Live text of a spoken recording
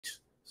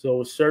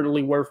So it's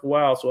certainly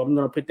worthwhile. So I'm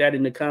going to put that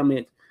in the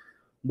comment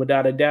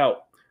without a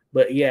doubt.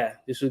 But yeah,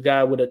 this is a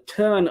guy with a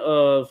ton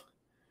of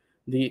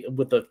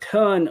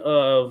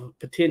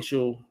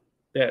potential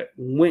that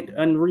went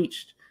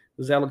unreached.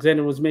 As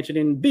Alexander was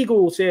mentioning,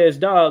 Beagle says,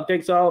 "Dog,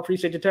 thanks all.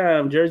 Appreciate your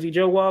time." Jersey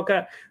Joe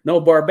Walcott. No,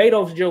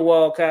 Barbados Joe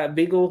Walcott,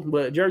 Beagle,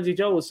 but Jersey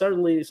Joe is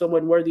certainly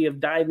somewhat worthy of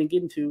diving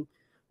into.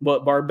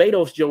 But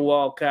Barbados Joe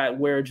Walcott,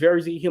 where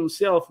Jersey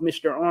himself,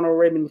 Mr. Arnold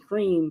Raymond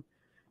Cream,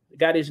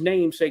 got his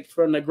namesake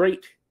from the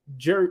great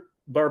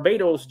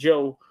Barbados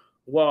Joe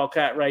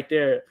Walcott right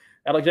there.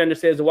 Alexander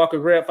says the Walker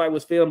Grab fight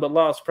was filmed but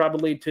lost,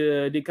 probably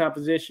to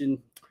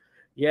decomposition.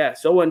 Yeah,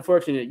 so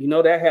unfortunate. You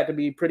know, that had to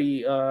be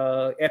pretty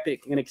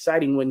epic and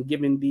exciting when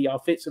given the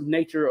offensive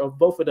nature of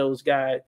both of those guys.